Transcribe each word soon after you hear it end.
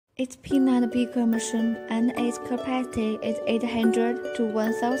Its peanut picker machine and its capacity is 800 to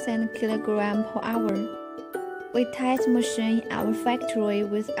 1000 kg per hour. We test the machine in our factory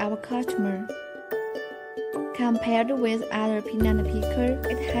with our customer. Compared with other peanut picker,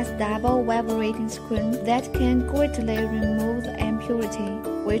 it has double vibrating screen that can greatly remove the impurity,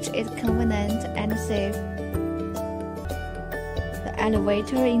 which is convenient and safe. The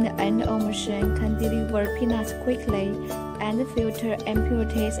elevator in the end of the machine can deliver peanuts quickly and filter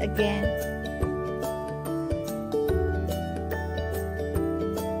impurities again.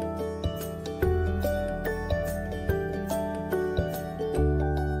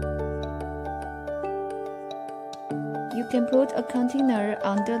 You can put a container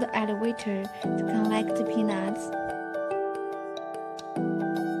under the elevator to collect the peanuts.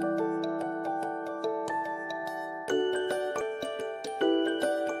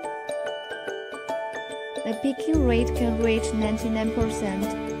 The picking rate can reach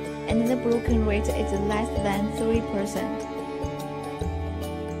 99%, and the broken rate is less than 3%.